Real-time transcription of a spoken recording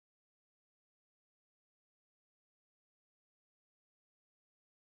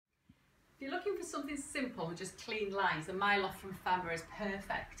If you're looking for something simple and just clean lines, the My Loft from Fama is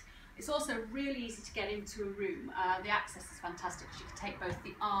perfect. It's also really easy to get into a room. The access is fantastic because you can take both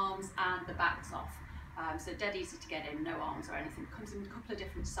the arms and the backs off. So dead easy to get in, no arms or anything. It comes in a couple of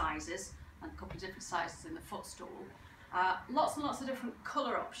different sizes and a couple of different sizes in the footstool. Lots and lots of different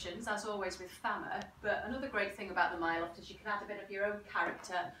colour options, as always with Fama, but another great thing about the My Loft is you can add a bit of your own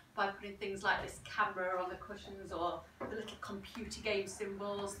character by putting things like this camera on the cushions or the little computer game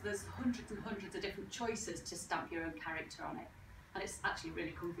symbols. There's hundreds and hundreds of different choices to stamp your own character on it, and it's actually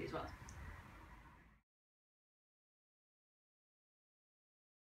really comfy as well.